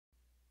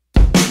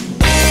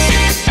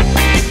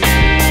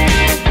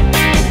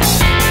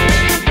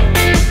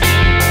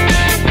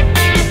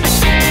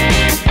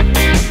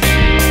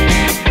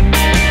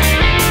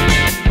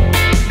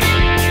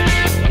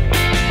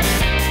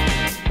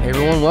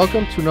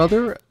welcome to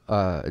another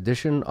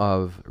edition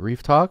of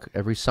Reef Talk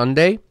every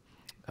Sunday.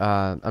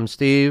 I'm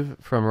Steve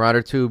from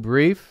RoderTube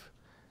Reef,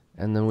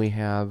 and then we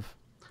have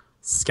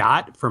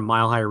Scott from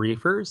Mile High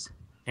Reefers,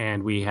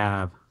 and we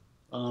have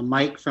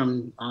Mike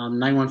from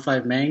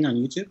 915 Mang on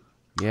YouTube.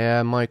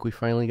 Yeah, Mike. We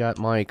finally got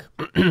Mike.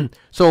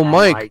 So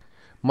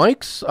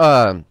Mike's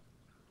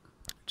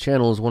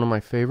channel is one of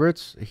my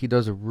favorites. He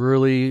does a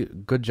really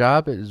good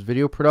job at his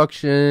video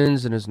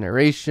productions and his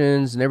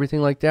narrations and everything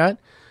like that.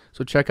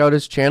 So check out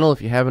his channel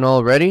if you haven't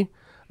already.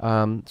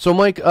 So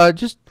Mike,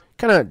 just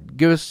kind of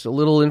give us a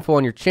little info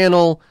on your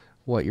channel,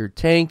 what your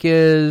tank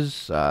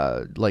is,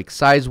 like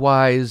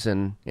size-wise,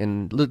 and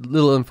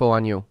little info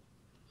on you.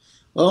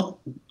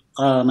 Well,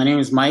 my name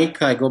is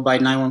Mike. I go by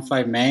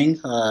 915 Mang.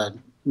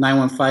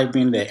 915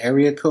 being the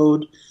area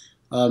code.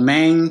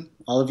 Mang,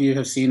 all of you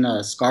have seen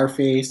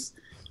Scarface.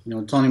 You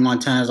know, Tony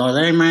Montana's all,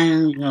 hey,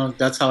 man, you know,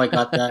 that's how I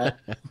got that.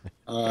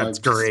 That's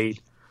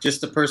great.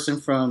 Just a person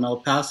from El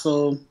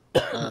Paso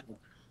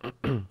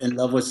in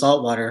love with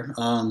saltwater.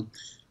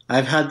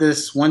 I've had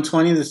this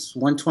 120. This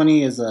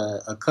 120 is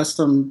a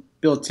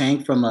custom-built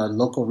tank from a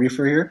local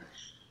reefer here.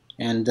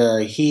 And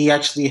he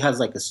actually has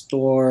like a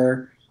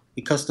store.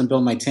 He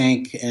custom-built my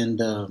tank,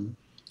 and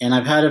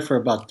I've had it for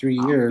about 3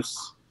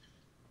 years.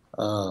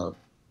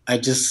 I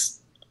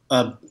just,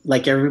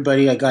 like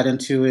everybody, I got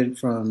into it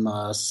from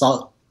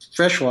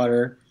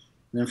freshwater.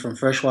 And then from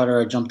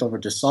freshwater, I jumped over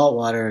to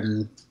saltwater,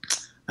 and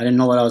I didn't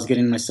know what I was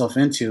getting myself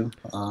into.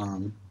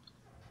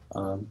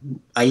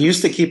 I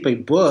used to keep a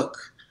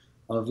book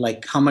of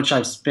like how much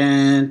I've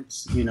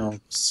spent, you know,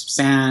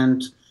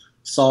 sand,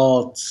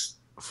 salt,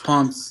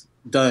 pumps,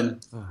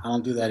 done. I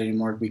don't do that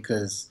anymore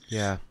because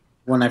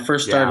when I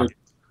first started,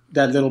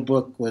 that little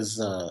book was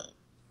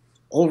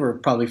over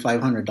probably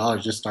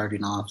 $500 just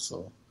starting off.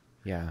 So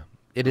yeah,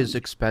 it is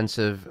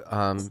expensive.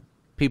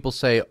 People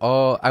say,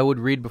 oh, I would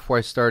read before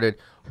I started.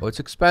 Oh, it's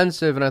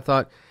expensive. And I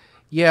thought,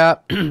 yeah,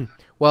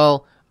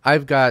 well,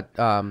 I've got,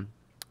 I'm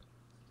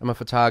a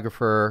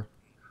photographer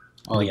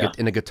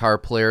and a guitar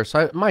player,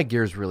 so my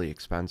gear's really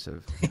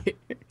expensive.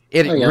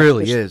 It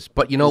really is.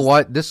 But you know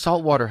what? This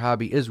saltwater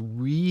hobby is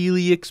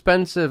really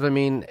expensive. I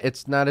mean,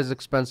 it's not as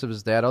expensive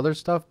as that other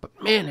stuff, but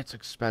man, it's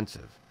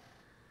expensive.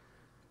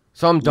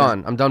 So I'm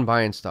done. I'm done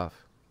buying stuff.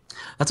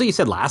 That's what you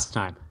said last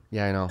time.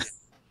 Yeah, I know.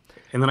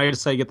 And then I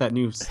decided to get that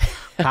new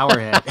power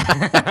head.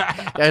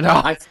 I know.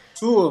 I have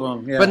 2 of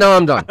them. Yeah. But now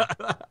I'm done.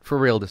 For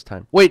real this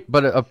time. Wait,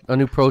 but a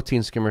new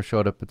protein skimmer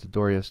showed up at the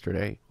door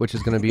yesterday, which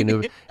is going to be a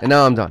new. And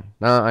now I'm done.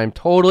 Now I'm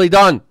totally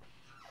done.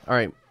 All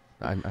right.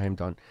 I am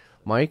done.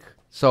 Mike,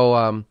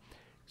 so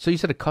you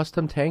said a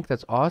custom tank?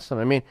 That's awesome.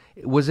 I mean,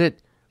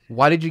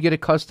 why did you get a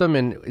custom?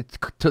 And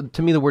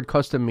to me, the word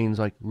custom means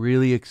like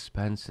really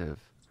expensive.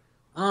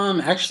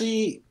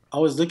 Actually, I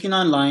was looking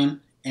online,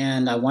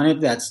 and I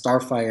wanted that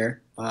Starfire.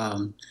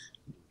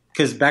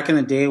 Because back in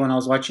the day when I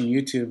was watching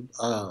YouTube,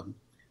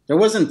 there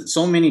wasn't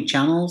so many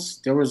channels.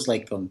 There was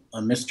like a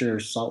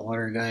Mr.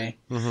 Saltwater guy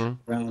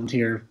around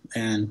here.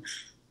 And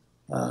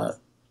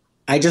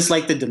I just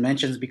like the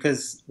dimensions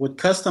because with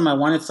custom, I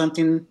wanted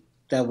something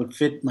that would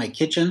fit my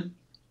kitchen.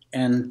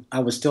 And I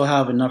would still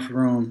have enough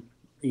room,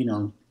 you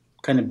know,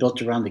 kind of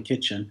built around the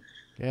kitchen.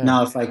 Yeah.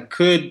 Now, if I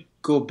could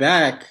go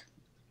back,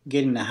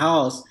 getting the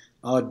house,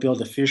 I would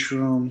build a fish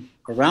room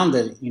around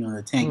the, you know,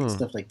 the tank and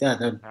stuff like that.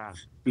 That'd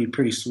be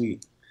pretty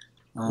sweet.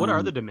 What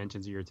are the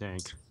dimensions of your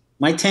tank?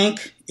 My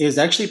tank is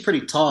actually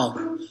pretty tall.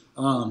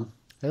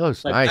 It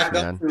looks nice,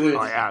 man.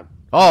 Oh yeah.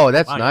 Oh,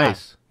 that's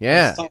nice.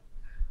 Yeah.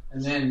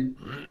 And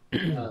then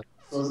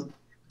so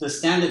the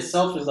stand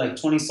itself is like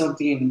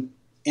 20-something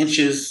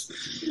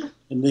inches,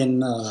 and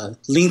then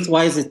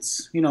lengthwise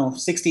it's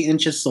 60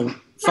 inches, so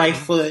 5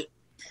 foot,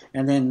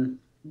 and then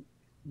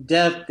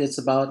depth it's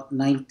about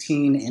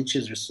 19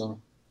 inches or so.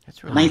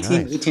 That's really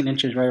 19, nice. 18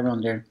 inches, right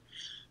around there.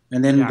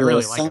 And then I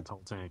really like a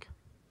tall tank.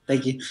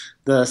 Thank you.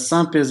 The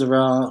sump is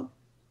around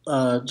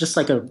just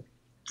like a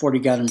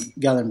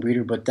 40-gallon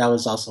breeder, but that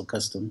was also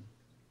custom.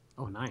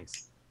 Oh,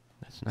 nice.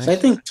 That's nice. So I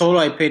think total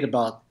I paid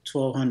about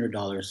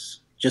 $1,200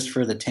 just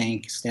for the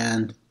tank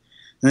stand.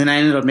 And then I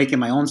ended up making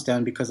my own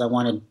stand because I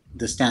wanted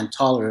the stand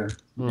taller.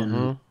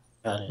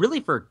 Really,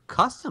 for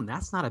custom,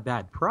 that's not a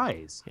bad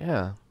price.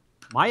 Yeah.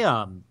 My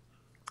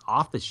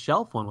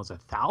off-the-shelf one was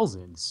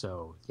 $1,000,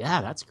 so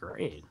yeah, that's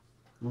great.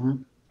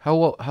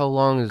 How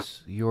long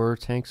is your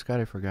tank, Scott?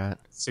 I forgot.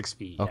 6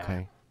 feet.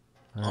 Okay.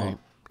 Yeah. All right.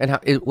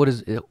 And what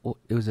is it?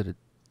 Was it a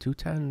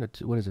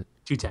 210? What is it?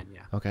 210.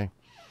 Yeah. Okay.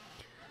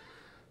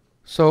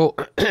 So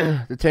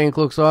the tank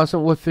looks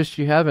awesome. What fish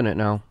do you have in it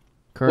now?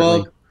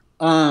 Currently.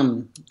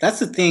 Well, that's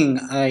the thing.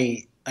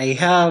 I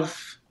have,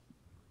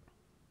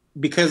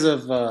 because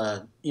of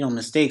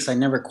mistakes, I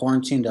never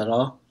quarantined at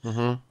all.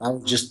 I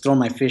would just throw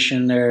my fish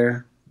in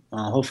there,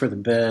 hope for the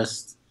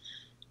best,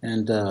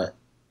 and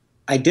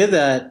I did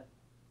that.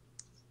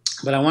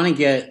 But I want to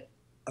get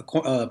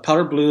a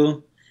powder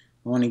blue.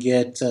 I want to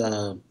get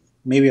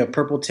maybe a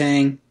purple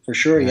tang, for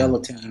sure, a yellow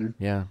tang.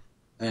 Yeah.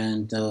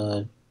 And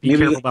be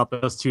careful about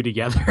those two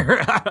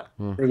together.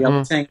 The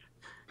yellow tang.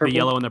 The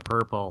yellow and the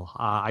purple.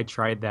 I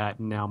tried that,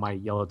 and now my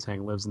yellow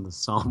tank lives in the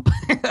sump.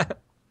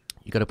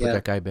 You got to put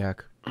that guy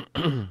back.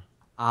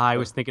 I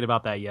was thinking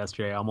about that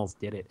yesterday. I almost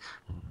did it.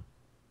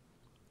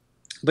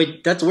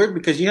 But that's weird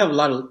because you have a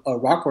lot of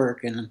rock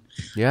work and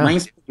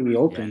mine's pretty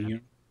open. Yeah. You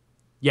know?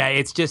 Yeah,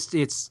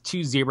 it's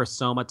two zebra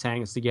soma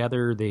tanks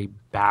together. They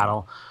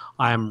battle.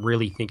 I'm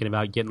really thinking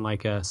about getting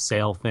like a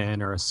sail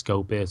fin or a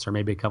scopus or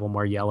maybe a couple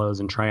more yellows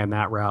and trying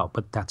that route,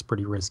 but that's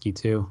pretty risky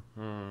too.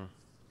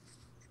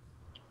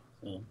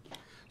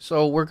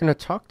 So we're going to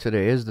talk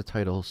today, as the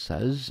title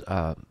says,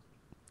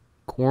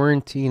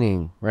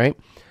 quarantining, right?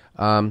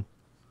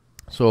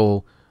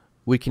 So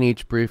we can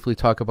each briefly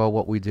talk about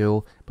what we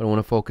do, but I want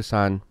to focus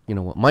on,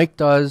 what Mike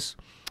does.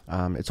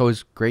 It's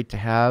always great to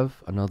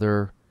have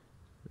another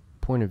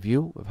point of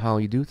view of how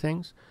you do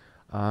things.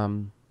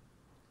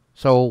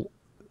 So,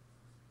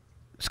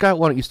 Scott,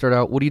 why don't you start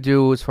out? What do you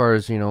do as far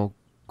as,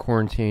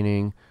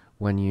 quarantining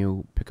when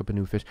you pick up a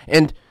new fish?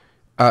 And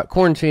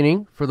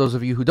quarantining, for those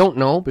of you who don't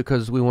know,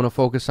 because we want to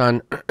focus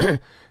on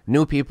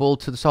new people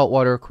to the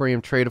saltwater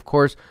aquarium trade, of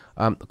course,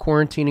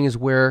 quarantining is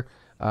where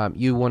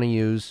you want to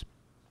use,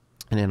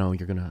 and I know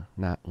you're going to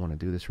not want to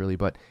do this really,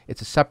 but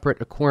it's a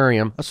separate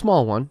aquarium, a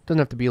small one. Doesn't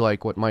have to be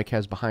like what Mike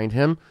has behind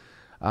him,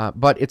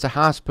 but it's a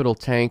hospital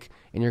tank,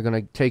 and you're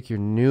going to take your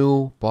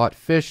new bought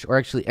fish, or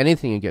actually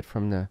anything you get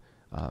from the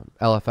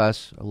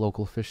LFS, a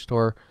local fish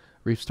store,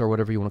 reef store,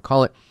 whatever you want to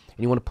call it, and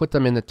you want to put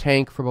them in the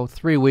tank for about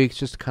 3 weeks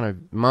just to kind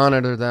of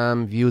monitor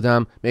them, view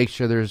them, make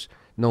sure there's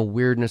no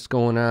weirdness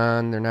going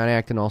on, they're not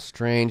acting all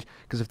strange,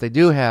 because if they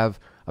do have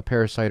a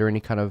parasite or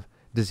any kind of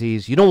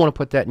disease, you don't want to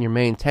put that in your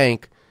main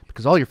tank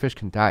because all your fish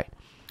can die.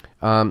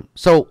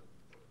 So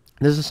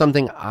this is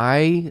something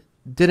I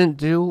didn't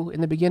do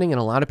in the beginning, and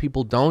a lot of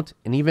people don't,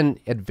 and even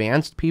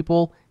advanced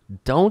people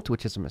don't,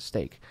 which is a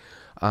mistake,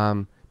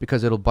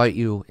 because it'll bite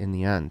you in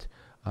the end.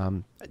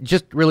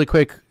 Just really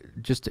quick,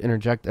 just to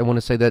interject, I want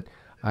to say that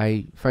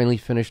I finally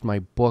finished my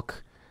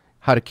book,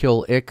 How to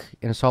Kill Ick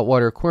in a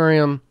Saltwater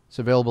Aquarium. It's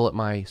available at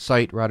my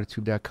site,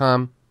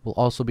 rotatube.com. Will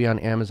also be on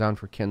Amazon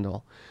for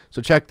Kindle.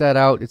 So check that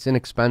out. It's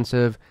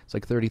inexpensive. It's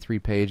like 33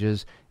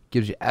 pages.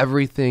 Gives you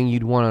everything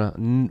you'd want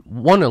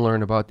to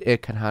learn about the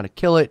ick and how to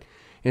kill it.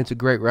 And it's a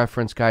great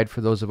reference guide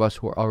for those of us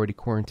who are already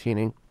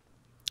quarantining.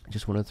 I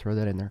just want to throw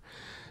that in there.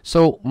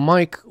 So,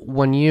 Mike,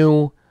 when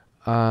you...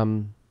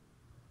 I'm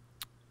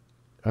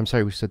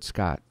sorry, we said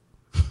Scott.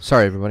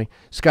 Sorry, everybody.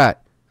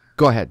 Scott,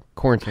 go ahead.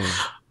 Quarantining.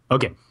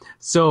 Okay.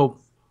 So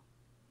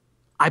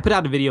I put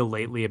out a video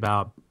lately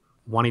about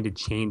wanting to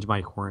change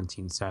my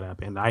quarantine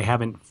setup, and I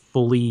haven't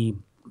fully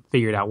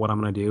figured out what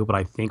I'm going to do, but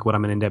I think what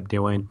I'm going to end up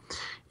doing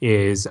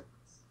is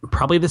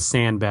probably the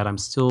sand bed. I'm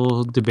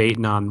still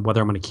debating on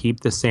whether I'm going to keep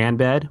the sand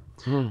bed,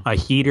 a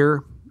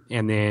heater,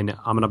 and then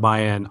I'm going to buy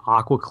an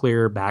aqua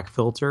clear back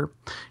filter.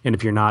 And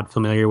if you're not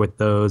familiar with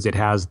those, it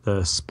has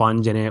the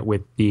sponge in it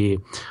with the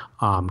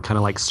kind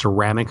of like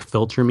ceramic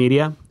filter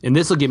media. And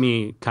this will give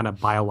me kind of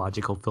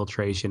biological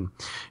filtration.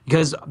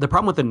 Because the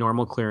problem with the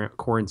normal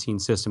quarantine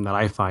system that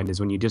I find is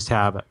when you just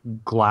have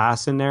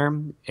glass in there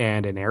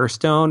and an air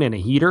stone and a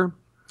heater,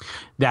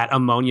 that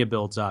ammonia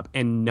builds up,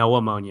 and no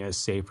ammonia is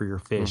safe for your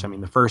fish. I mean,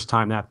 the first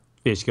time that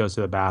fish goes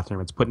to the bathroom,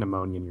 it's putting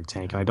ammonia in your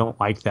tank, and I don't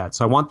like that.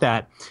 So I want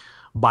that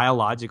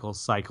biological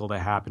cycle to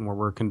happen where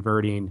we're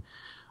converting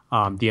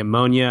the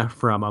ammonia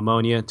from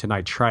ammonia to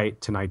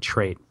nitrite to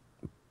nitrate.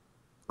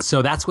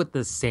 So that's what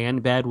the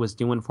sand bed was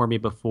doing for me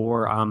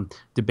before. I'm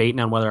debating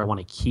on whether I want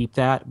to keep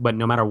that, but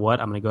no matter what,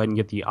 I'm going to go ahead and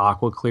get the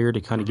aqua clear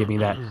to kind of give me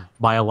that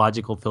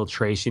biological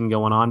filtration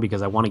going on,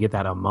 because I want to get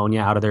that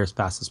ammonia out of there as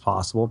fast as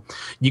possible.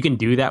 You can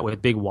do that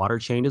with big water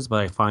changes,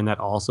 but I find that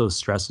also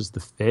stresses the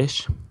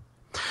fish.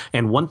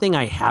 And one thing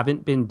I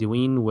haven't been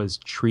doing was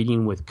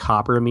treating with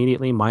copper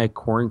immediately. My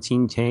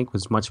quarantine tank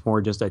was much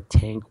more just a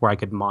tank where I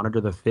could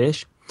monitor the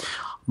fish.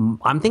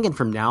 I'm thinking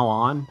from now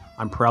on,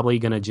 I'm probably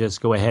going to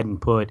just go ahead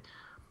and put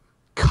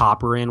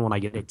copper in when I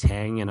get a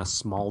tang in a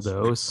small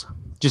dose,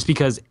 just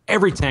because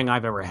every tang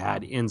I've ever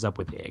had ends up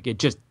with egg.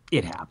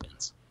 It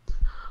happens.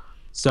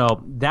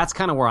 So that's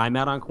kind of where I'm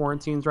at on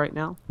quarantines right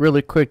now.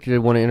 Really quick, I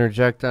want to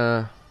interject.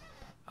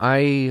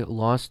 I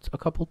lost a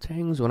couple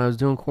tangs when I was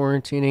doing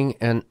quarantining,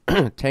 and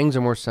tangs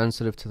are more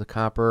sensitive to the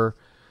copper.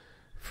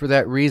 For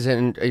that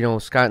reason,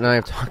 Scott and I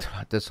have talked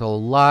about this a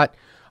lot.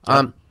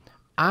 What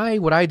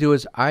I do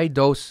is I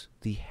dose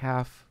the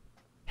half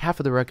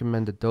of the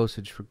recommended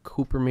dosage for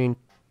cupramine,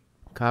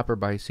 copper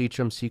by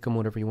cecum,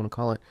 whatever you want to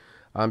call it,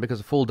 because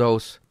a full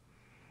dose,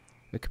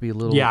 it could be a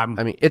little. Yeah,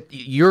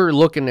 you're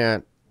looking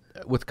at,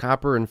 with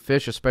copper and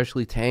fish,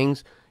 especially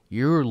tangs,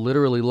 you're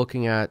literally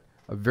looking at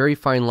a very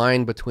fine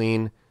line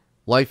between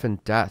life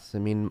and death. I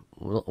mean,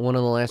 one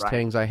of the last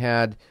tangs I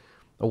had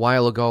a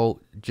while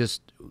ago,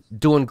 just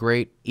doing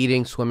great,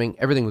 eating, swimming,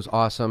 everything was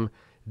awesome,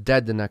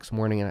 dead the next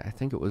morning, and I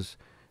think it was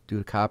due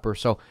to copper.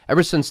 So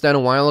ever since then, a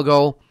while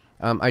ago,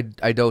 I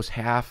dose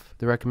half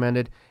the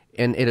recommended,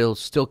 and it'll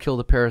still kill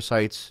the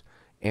parasites,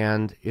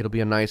 and it'll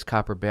be a nice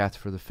copper bath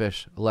for the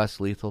fish, less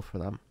lethal for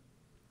them.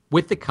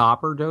 With the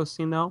copper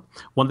dosing, though,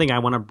 one thing I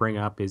want to bring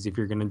up is if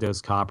you're going to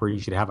dose copper, you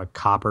should have a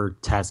copper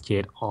test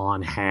kit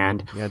on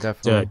hand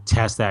definitely. to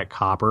test that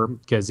copper,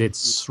 because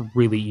it's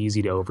really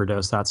easy to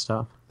overdose that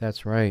stuff.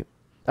 That's right.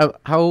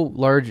 How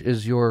large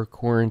is your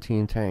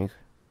quarantine tank?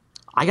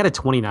 I got a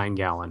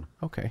 29-gallon.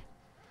 Okay.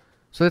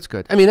 So that's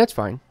good. I mean, that's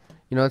fine.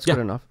 That's good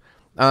enough.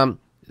 The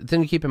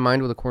thing to keep in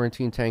mind with a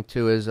quarantine tank,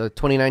 too, is a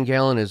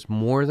 29-gallon is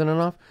more than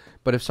enough.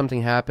 But if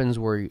something happens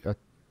where a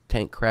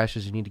tank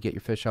crashes, you need to get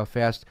your fish out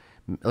fast.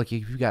 Like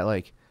if you've got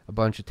like a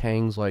bunch of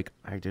tangs like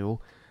I do,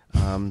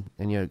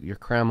 and you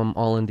cram them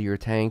all into your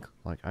tank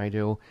like I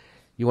do,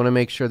 you want to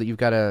make sure that you've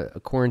got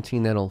a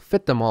quarantine that'll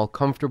fit them all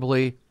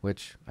comfortably,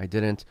 which I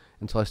didn't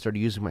until I started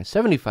using my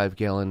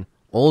 75-gallon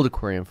old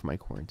aquarium for my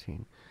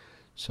quarantine.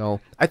 So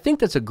I think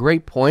that's a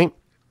great point,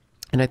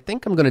 and I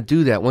think I'm going to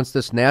do that once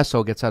this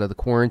Nassau gets out of the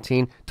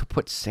quarantine, to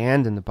put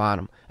sand in the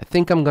bottom. I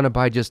think I'm going to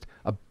buy just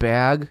a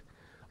bag,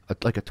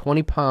 like a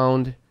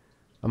 20-pound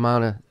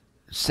amount of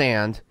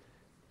sand,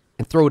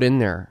 and throw it in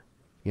there,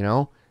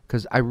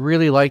 because I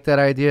really like that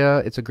idea.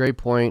 It's a great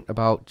point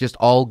about just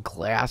all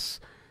glass.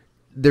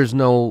 There's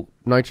no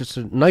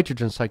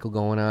nitrogen cycle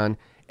going on,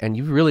 and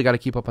you've really got to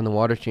keep up on the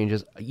water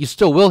changes. You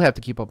still will have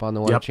to keep up on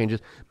the water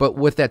changes, but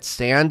with that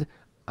sand,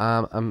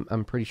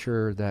 I'm pretty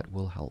sure that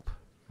will help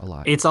a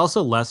lot. It's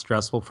also less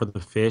stressful for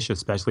the fish,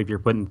 especially if you're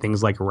putting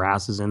things like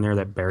wrasses in there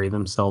that bury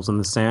themselves in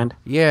the sand.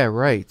 Yeah,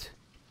 right.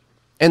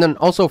 And then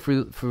also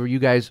for you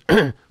guys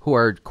who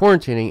are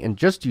quarantining and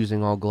just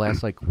using all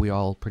glass like we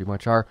all pretty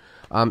much are,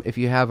 if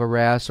you have a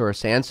wrasse or a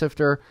sand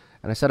sifter,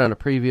 and I said on a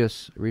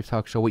previous Reef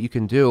Talk show what you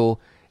can do,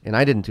 and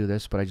I didn't do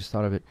this, but I just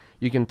thought of it.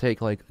 You can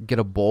get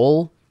a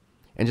bowl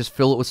and just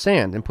fill it with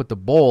sand and put the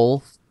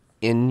bowl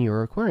in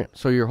your aquarium.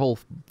 So your whole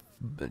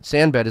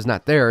sand bed is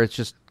not there. It's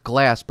just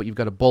glass, but you've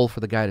got a bowl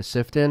for the guy to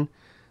sift in.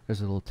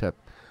 There's a little tip.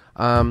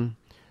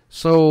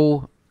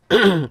 So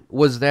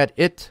was that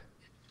it?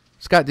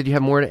 Scott, did you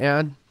have more to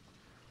add?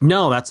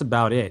 No, that's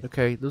about it.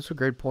 Okay, those are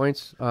great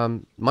points.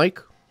 Mike,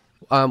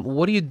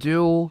 what do you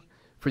do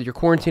for your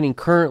quarantining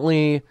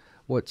currently?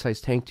 What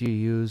size tank do you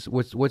use?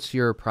 What's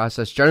your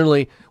process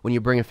generally when you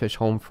bring a fish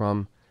home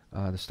from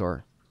the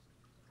store?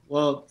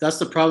 Well, that's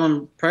the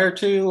problem. Prior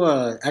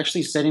to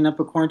actually setting up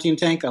a quarantine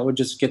tank, I would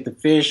just get the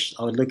fish.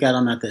 I would look at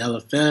them at the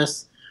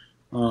LFS.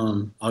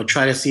 I would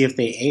try to see if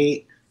they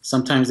ate.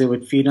 Sometimes they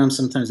would feed them,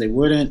 sometimes they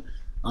wouldn't.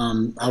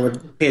 I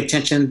would pay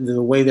attention to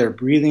the way they're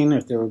breathing,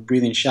 if they were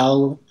breathing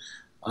shallow.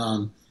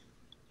 And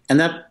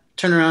that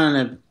turned around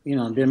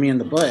and bit me in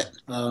the butt.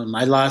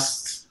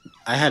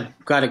 I had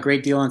got a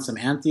great deal on some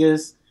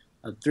Anthias,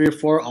 3 or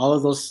 4. All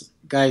of those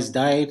guys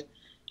died,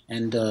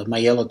 and my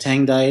yellow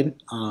tang died.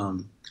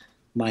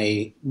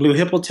 My blue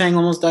hippo tang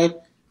almost died.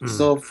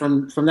 So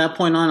from that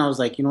point on, I was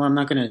like, I'm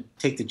not going to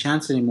take the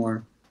chance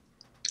anymore.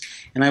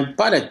 And I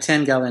bought a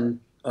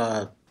 10-gallon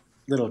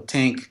little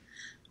tank.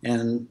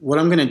 And what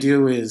I'm going to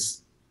do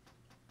is,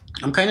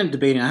 I'm kind of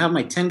debating. I have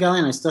my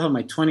 10-gallon. I still have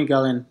my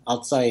 20-gallon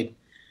outside.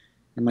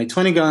 And my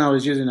 20-gallon I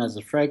was using as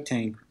a frag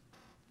tank.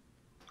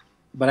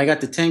 But I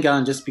got the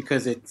 10-gallon just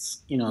because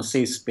it's,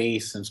 saves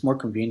space and it's more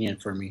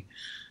convenient for me.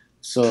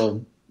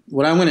 So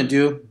what I'm going to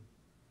do,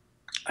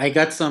 I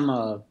got some,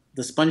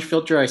 the sponge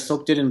filter. I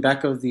soaked it in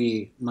back of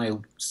my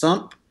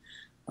sump.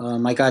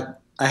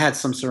 I had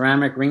some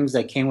ceramic rings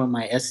that came with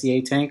my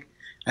SCA tank.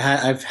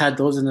 I've had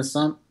those in the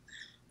sump.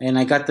 And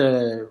I got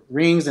the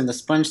rings and the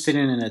sponge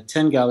sitting in a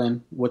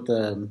 10-gallon with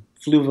the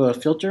Fluva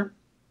filter.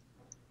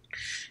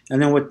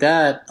 And then with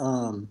that,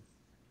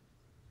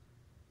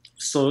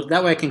 so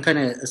that way I can kind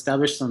of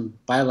establish some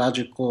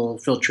biological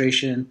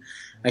filtration.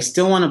 I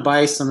still want to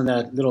buy some of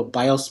that little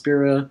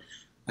Biospira.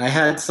 I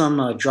had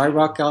some dry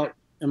rock out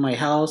in my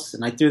house,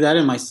 and I threw that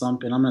in my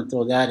sump, and I'm going to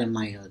throw that in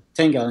my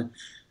 10-gallon.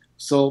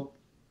 So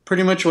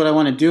pretty much what I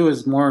want to do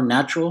is more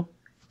natural.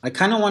 I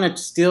kind of want to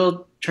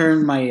still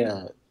turn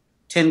my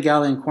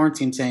 10-gallon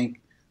quarantine tank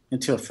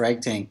into a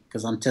frag tank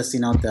because I'm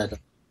testing out that,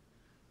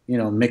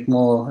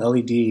 MICMO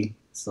LED.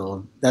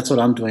 So that's what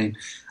I'm doing.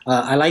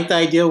 I like the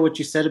idea of what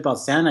you said about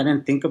sand. I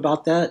didn't think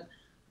about that.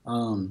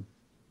 And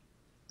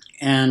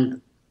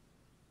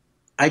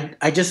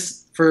I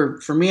just, for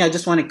me, I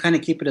just want to kind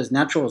of keep it as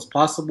natural as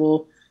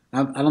possible.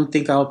 I don't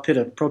think I'll put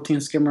a protein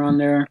skimmer on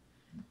there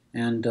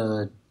and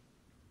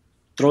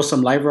throw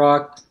some live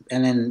rock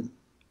and then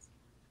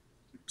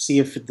see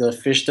if the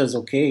fish does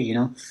okay,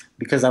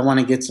 because I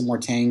want to get some more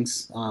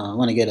tangs.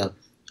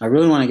 I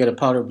really want to get a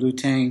powder blue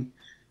tang,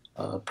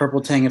 purple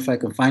tang if I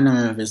can find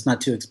them, if it's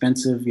not too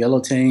expensive, yellow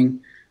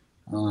tang.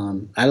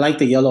 I like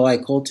the yellow eye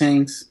cold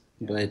tangs,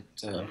 but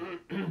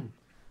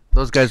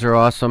those guys are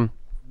awesome.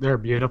 They're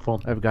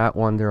beautiful. I've got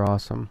one. They're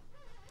awesome.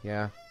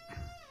 Yeah.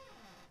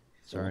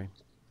 Sorry.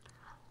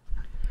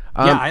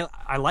 Yeah,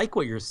 I like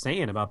what you're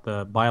saying about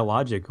the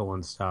biological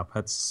and stuff.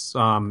 That's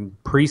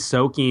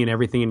pre-soaking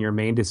everything in your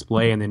main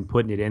display and then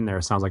putting it in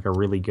there sounds like a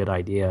really good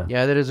idea.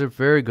 Yeah, that is a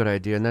very good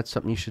idea, and that's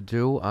something you should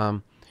do.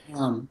 One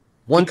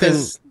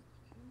thing.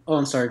 Oh,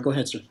 I'm sorry. Go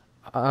ahead, sir.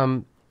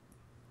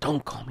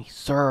 Don't call me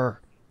sir.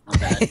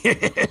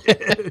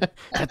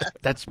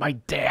 That's my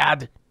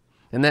dad.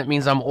 And that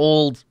means I'm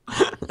old.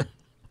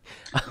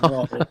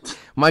 Well,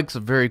 Mike's a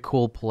very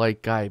cool,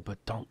 polite guy,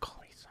 but don't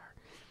call me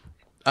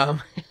sir.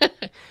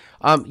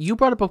 You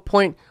brought up a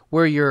point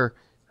where your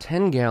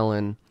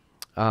 10-gallon.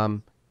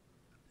 Now,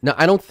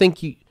 I don't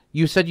think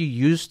you said you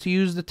used to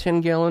use the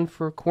 10-gallon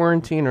for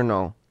quarantine, or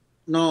no?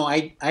 no,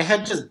 I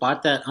had just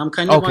bought that. I'm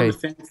kind of on Okay. the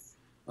fence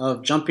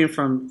of jumping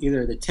from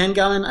either the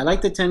 10-gallon. I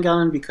like the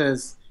 10-gallon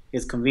because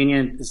it's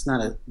convenient. It's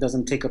not a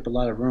doesn't take up a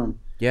lot of room.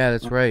 Yeah,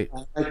 that's right.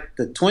 I like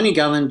the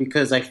 20-gallon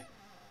because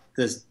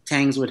the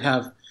tanks would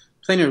have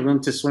plenty of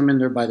room to swim in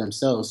there by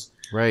themselves.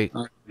 Right.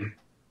 Uh,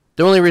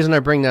 The only reason I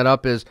bring that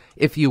up is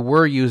if you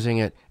were using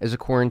it as a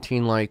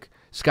quarantine like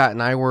Scott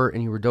and I were,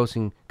 and you were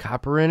dosing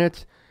copper in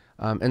it,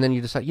 and then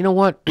you decide, you know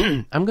what,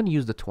 I'm going to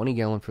use the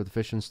 20-gallon for the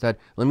fish instead.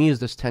 Let me use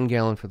this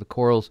 10-gallon for the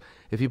corals.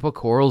 If you put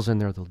corals in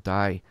there, they'll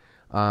die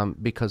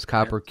because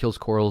copper kills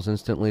corals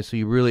instantly. So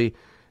you really,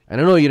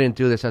 and I know you didn't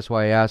do this, that's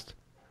why I asked.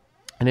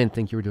 I didn't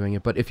think you were doing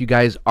it. But if you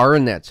guys are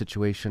in that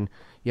situation,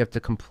 you have to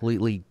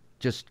completely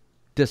just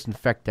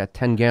disinfect that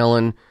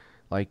 10-gallon,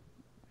 like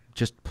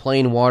just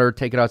plain water,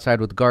 take it outside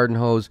with a garden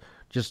hose,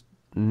 just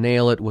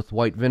nail it with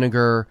white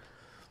vinegar,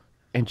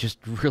 and just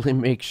really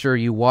make sure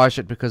you wash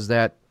it because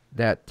that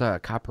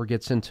copper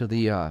gets into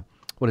the,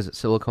 what is it,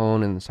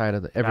 silicone inside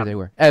of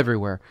the,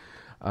 everywhere.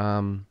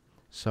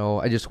 So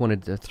I just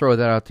wanted to throw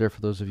that out there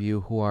for those of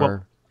you who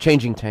are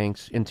changing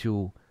tanks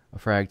into a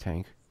frag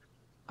tank.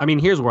 I mean,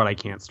 here's what I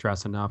can't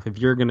stress enough. If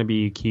you're going to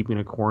be keeping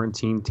a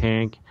quarantine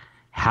tank,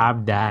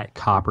 have that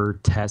copper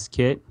test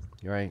kit.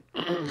 Right.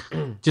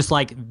 Just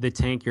like the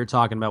tank you're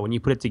talking about, when you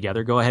put it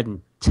together, go ahead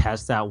and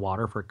test that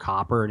water for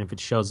copper. And if it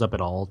shows up at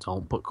all,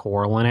 don't put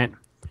coral in it.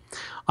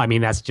 I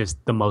mean, that's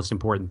just the most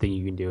important thing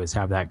you can do is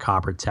have that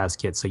copper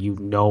test kit so you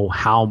know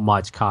how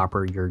much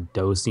copper you're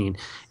dosing.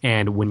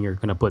 And when you're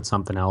going to put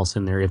something else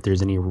in there, if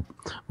there's any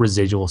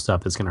residual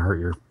stuff that's going to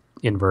hurt your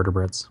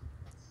invertebrates.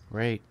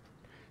 Right.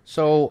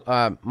 So,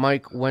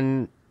 Mike,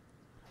 when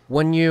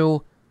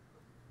you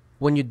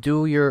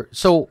do your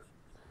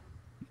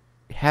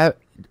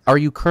are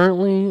you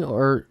currently,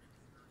 or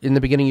in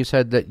the beginning you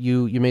said that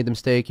you made the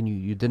mistake and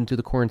you didn't do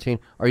the quarantine?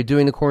 Are you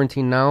doing the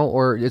quarantine now,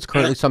 or it's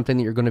currently something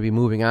that you're going to be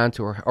moving on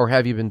to, or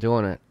have you been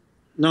doing it?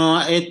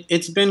 no,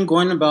 it's been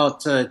going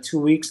about 2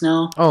 weeks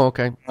now. Oh,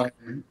 okay.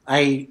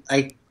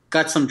 I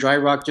got some dry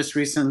rock just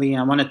recently.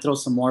 I want to throw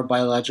some more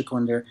biological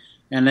in there,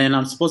 and then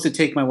I'm supposed to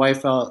take my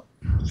wife out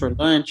for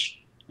lunch,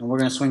 and we're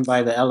gonna swing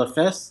by the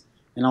LFS,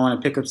 and I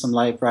want to pick up some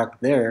live rock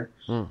there.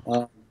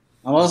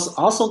 I was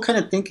also kind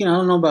of thinking, I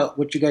don't know about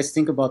what you guys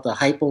think about the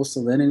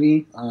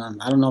hyposalinity.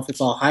 I don't know if it's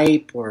all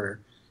hype or,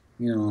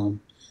 I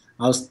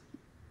was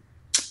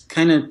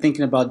kind of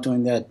thinking about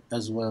doing that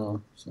as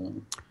well.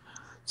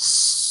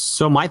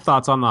 So my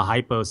thoughts on the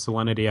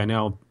hyposalinity, I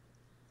know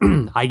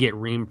I get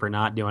reamed for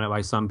not doing it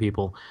by some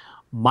people.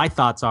 My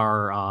thoughts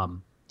are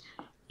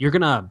you're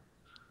going to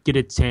get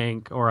a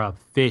tank or a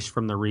fish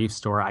from the reef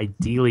store.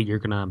 Ideally, you're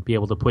going to be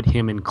able to put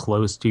him in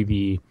close to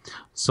the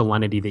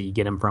salinity that you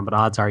get him from, but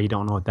odds are you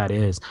don't know what that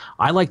is.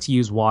 I like to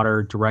use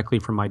water directly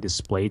from my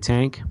display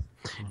tank,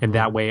 and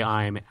that way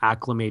I'm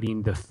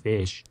acclimating the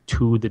fish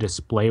to the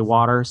display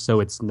water so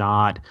it's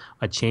not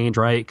a change,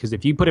 right? Because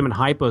if you put him in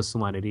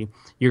hyposalinity,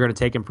 you're going to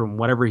take him from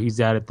whatever he's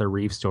at the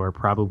reef store,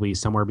 probably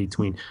somewhere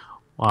between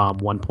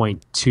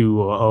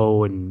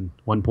 1.20 and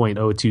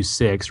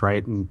 1.026,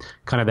 right? And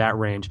kind of that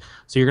range.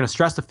 So you're going to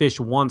stress the fish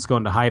once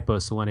going to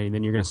hyposalinity, and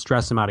then you're going to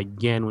stress him out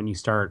again when you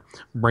start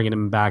bringing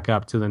him back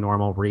up to the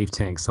normal reef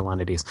tank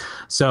salinities.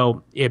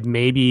 So it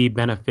may be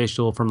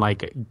beneficial from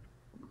like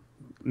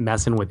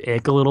messing with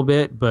ick a little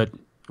bit, but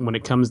when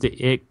it comes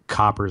to ick,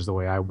 copper's the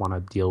way I want to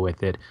deal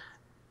with it.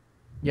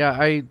 Yeah,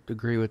 I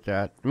agree with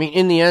that. I mean,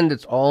 in the end,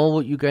 it's all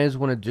what you guys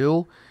want to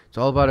do. It's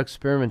all about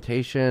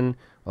experimentation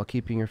while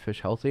keeping your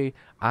fish healthy.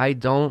 I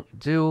don't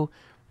do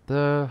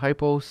the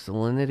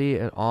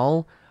hyposalinity at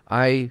all.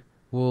 I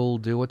will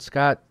do what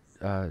Scott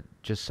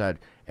just said.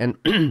 And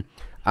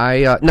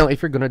now,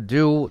 if you're going to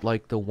do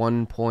like the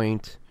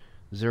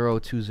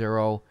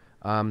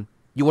 1.020,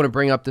 you want to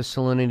bring up the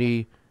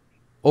salinity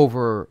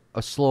over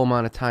a slow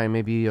amount of time,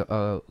 maybe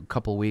a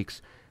couple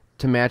weeks,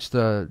 to match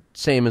the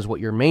same as what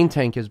your main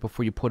tank is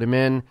before you put him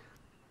in.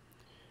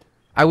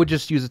 I would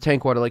just use the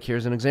tank water. Like,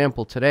 here's an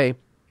example. Today,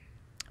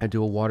 I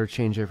do a water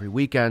change every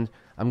weekend.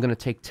 I'm going to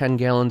take 10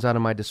 gallons out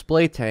of my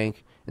display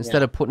tank.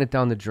 Instead of putting it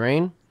down the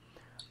drain,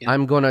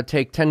 I'm going to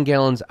take 10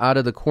 gallons out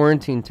of the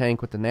quarantine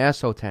tank with the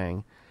Nassau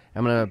tank.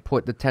 I'm going to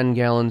put the 10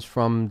 gallons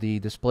from the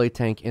display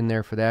tank in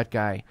there for that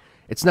guy.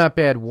 It's not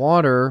bad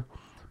water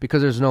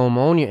because there's no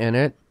ammonia in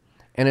it,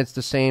 and it's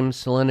the same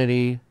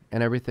salinity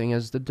and everything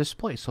as the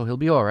display, so he'll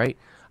be all right.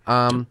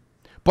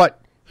 But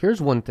here's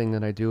one thing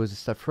that I do is a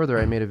step further.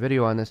 I made a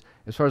video on this.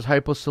 As far as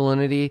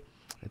hyposalinity,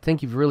 I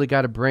think you've really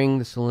got to bring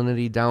the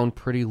salinity down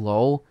pretty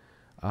low,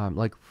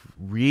 like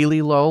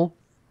really low.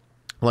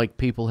 Like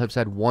people have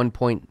said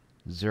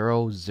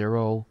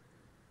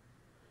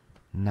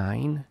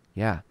 1.009.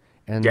 Yeah.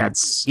 And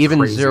That's even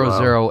crazy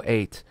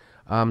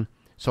 0.008.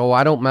 So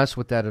I don't mess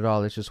with that at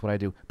all. That's just what I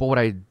do. But what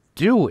I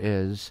do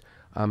is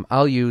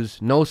I'll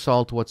use no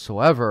salt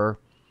whatsoever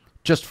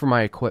just for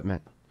my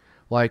equipment.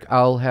 Like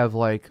I'll have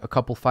like a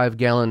couple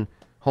 5-gallon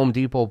Home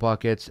Depot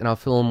buckets, and I'll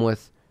fill them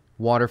with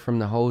water from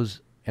the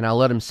hose, and I'll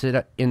let them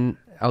sit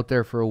out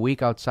there for a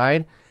week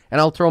outside, and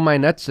I'll throw my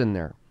nets in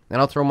there, and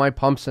I'll throw my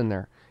pumps in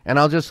there, and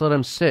I'll just let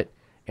them sit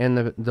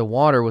in the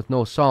water with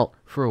no salt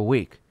for a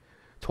week.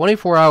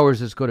 24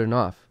 hours is good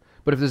enough.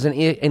 But if there's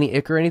any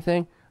ick or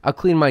anything, I'll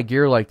clean my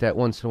gear like that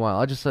once in a while.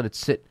 I'll just let it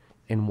sit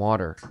in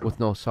water with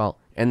no salt,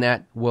 and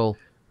that will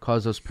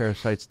cause those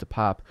parasites to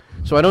pop.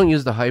 So I don't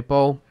use the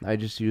hypo. I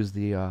just use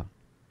the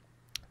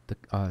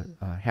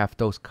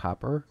half-dose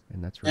copper,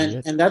 and that's really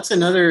it. And that's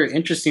another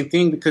interesting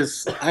thing,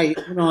 because I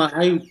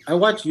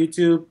watch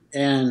YouTube,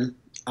 and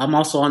I'm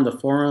also on the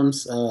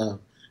forums. I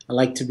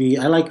like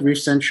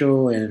Reef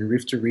Central and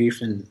Reef to Reef,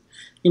 and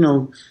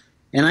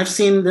and I've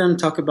seen them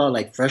talk about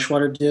like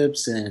freshwater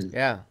dips, and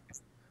yeah.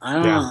 I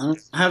don't know.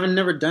 I haven't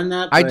never done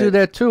that. I do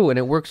that too, and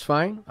it works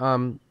fine.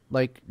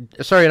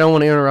 Sorry, I don't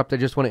want to interrupt. I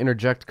just want to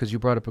interject because you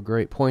brought up a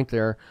great point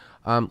there.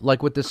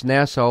 Like with this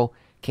Nassau,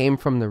 came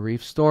from the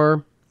Reef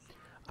store.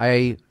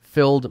 I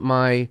filled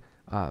my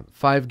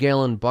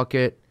 5-gallon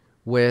bucket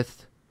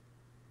with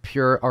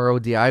pure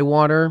RODI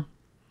water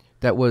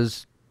that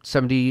was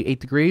 78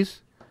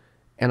 degrees,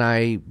 and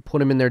I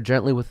put him in there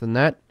gently with the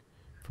net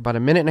for about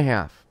a minute and a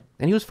half,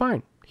 and he was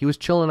fine. He was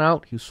chilling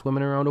out. He was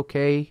swimming around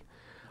okay.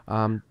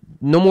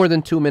 No more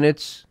than 2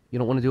 minutes. You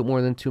don't want to do it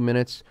more than 2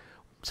 minutes.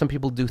 Some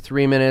people do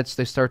 3 minutes.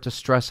 They start to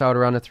stress out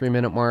around the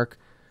 3-minute mark.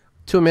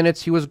 2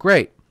 minutes, he was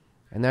great.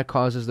 And that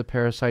causes the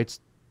parasites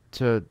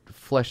to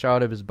flesh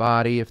out of his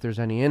body if there's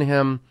any in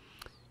him.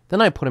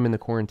 Then I put him in the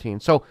quarantine.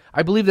 So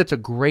I believe that's a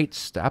great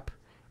step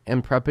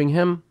in prepping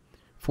him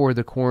for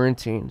the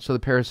quarantine, so the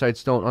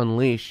parasites don't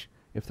unleash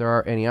if there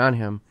are any on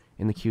him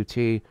in the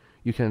QT.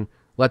 You can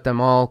let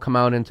them all come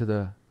out into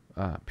the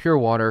pure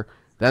water,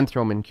 then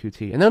throw him in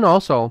QT. And then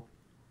also,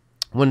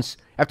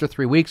 after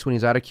 3 weeks when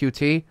he's out of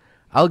QT,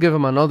 I'll give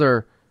him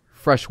another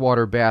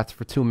freshwater bath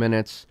for 2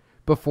 minutes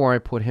before I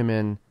put him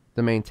in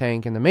the main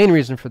tank. And the main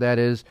reason for that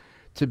is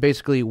to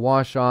basically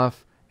wash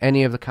off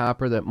any of the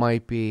copper that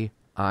might be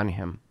on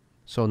him,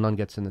 so none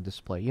gets in the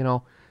display,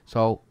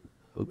 So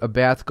a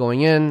bath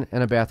going in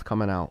and a bath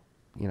coming out,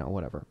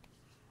 whatever.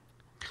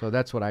 So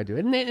that's what I do.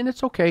 And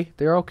it's okay.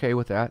 They're okay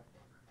with that.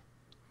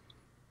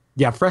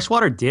 Yeah,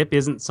 freshwater dip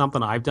isn't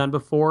something I've done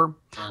before,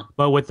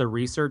 but with the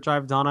research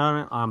I've done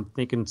on it, I'm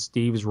thinking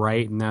Steve's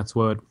right, and that's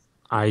what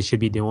I should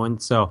be doing.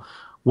 So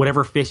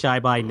whatever fish I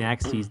buy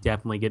next, he's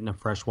definitely getting a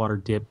freshwater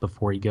dip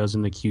before he goes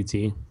in the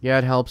QT. Yeah,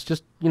 it helps.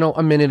 Just,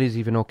 a minute is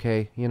even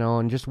okay,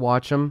 and just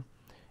watch them.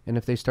 And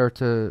if they start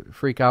to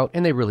freak out,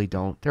 and they really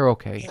don't, they're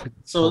okay.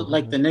 So,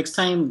 like, the next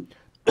time,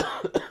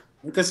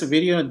 make us a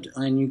video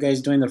on you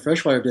guys doing the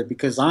freshwater dip,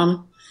 because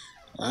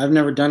I've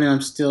never done it.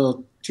 I'm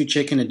still too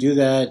chicken to do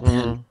that.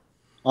 Mm-hmm. And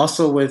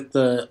also with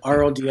the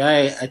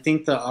RODI, I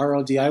think the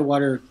RODI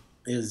water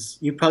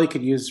you probably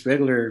could use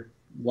regular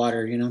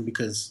water,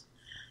 because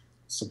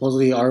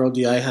supposedly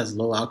RODI has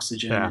low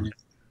oxygen in it.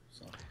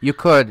 So. You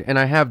could, and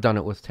I have done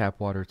it with tap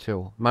water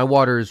too. My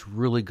water is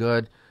really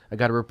good. I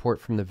got a report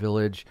from the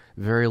village,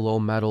 very low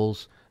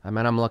metals. And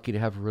I'm lucky to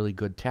have really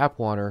good tap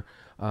water.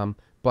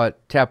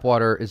 But tap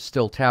water is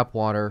still tap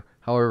water.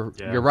 However,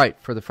 You're right.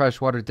 For the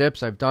freshwater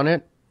dips, I've done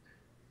it.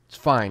 It's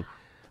fine.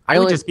 I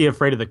would just be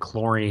afraid of the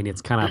chlorine.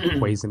 It's kind of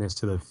poisonous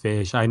to the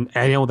fish. I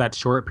know that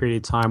short period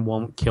of time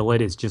won't kill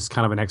it. It's just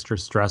kind of an extra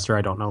stressor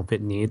I don't know if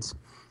it needs.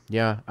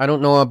 Yeah, I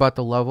don't know about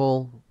the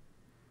level,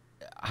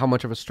 how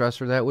much of a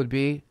stressor that would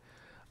be.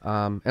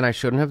 And I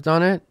shouldn't have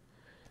done it,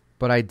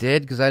 but I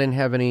did because I didn't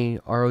have any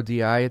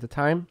RODI at the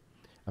time.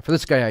 For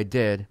this guy, I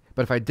did.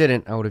 But if I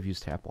didn't, I would have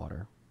used tap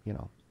water,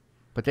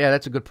 But yeah,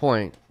 that's a good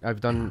point. I've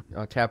done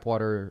tap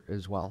water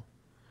as well.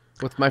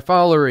 With my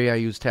fowlery, I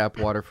use tap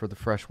water for the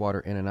fresh water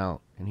in and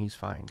out, and he's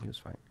fine. He was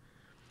fine.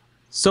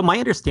 So my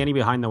understanding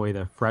behind the way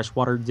the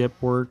freshwater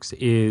dip works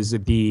is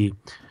the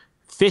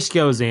fish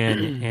goes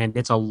in, and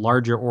it's a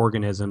larger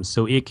organism,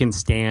 so it can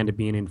stand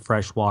being in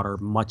fresh water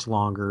much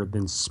longer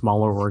than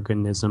smaller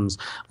organisms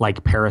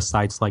like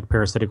parasites, like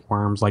parasitic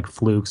worms, like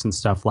flukes and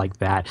stuff like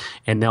that.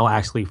 And they'll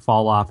actually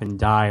fall off and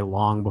die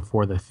long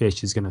before the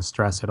fish is going to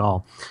stress at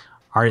all.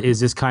 Is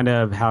this kind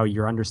of how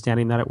you're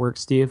understanding that it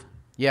works, Steve?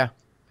 Yeah,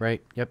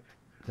 right. Yep.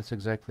 That's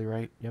exactly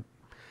right. Yep.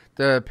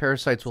 The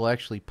parasites will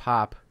actually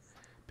pop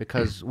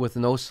because with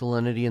no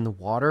salinity in the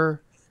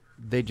water,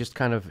 they just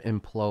kind of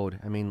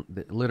implode. I mean,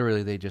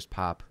 literally, they just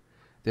pop.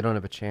 They don't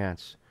have a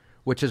chance,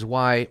 which is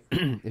why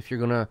if you're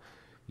going to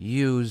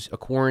use a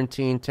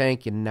quarantine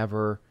tank, you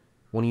never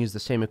want to use the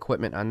same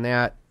equipment on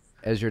that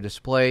as your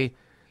display.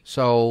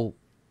 So,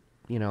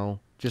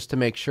 just to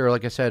make sure,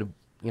 like I said,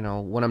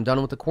 when I'm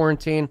done with the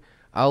quarantine,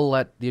 I'll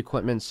let the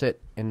equipment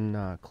sit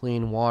in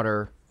clean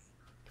water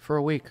for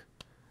a week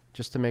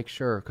just to make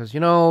sure. Because, you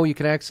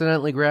can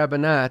accidentally grab a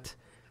net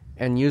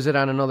and use it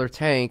on another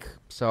tank.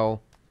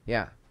 So,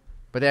 yeah.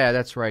 But yeah,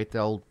 that's right.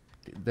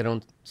 They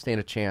don't stand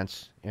a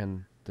chance.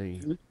 And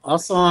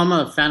also, I'm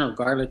a fan of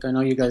garlic. I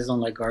know you guys don't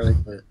like garlic,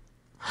 but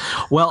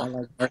well, I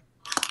like garlic.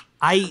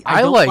 I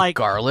don't like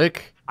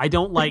garlic. I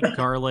don't like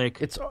garlic.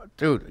 It's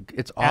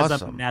it's as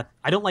awesome.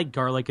 I don't like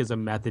garlic as a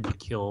method to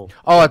kill.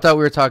 Oh, I thought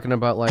we were talking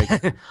about like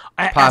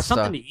As pasta.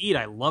 something to eat.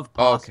 I love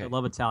pasta. Okay. I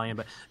love Italian,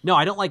 but no,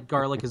 I don't like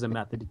garlic as a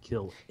method to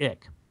kill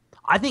ick.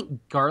 I think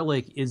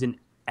garlic is an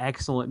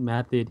excellent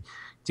method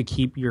to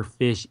keep your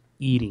fish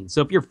eating.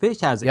 So if your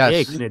fish has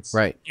ick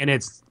and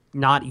it's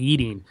not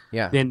eating,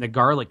 then the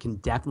garlic can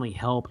definitely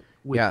help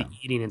with the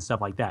eating and stuff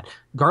like that.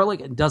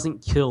 Garlic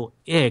doesn't kill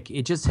ick.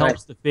 It just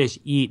helps the fish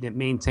eat, and it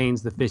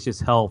maintains the fish's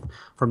health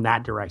from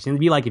that direction.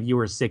 It'd be like if you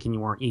were sick and you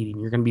weren't eating.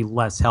 You're going to be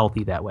less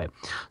healthy that way.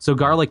 So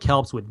garlic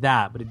helps with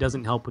that, but it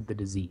doesn't help with the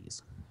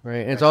disease. Right.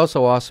 And it's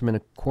also awesome in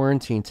a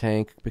quarantine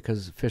tank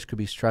because fish could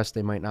be stressed.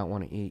 They might not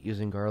want to eat.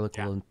 Using garlic,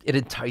 it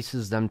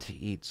entices them to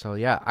eat. So,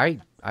 yeah,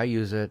 I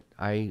use it.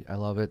 I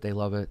love it. They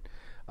love it.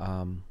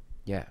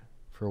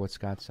 For what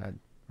Scott said.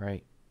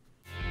 Right.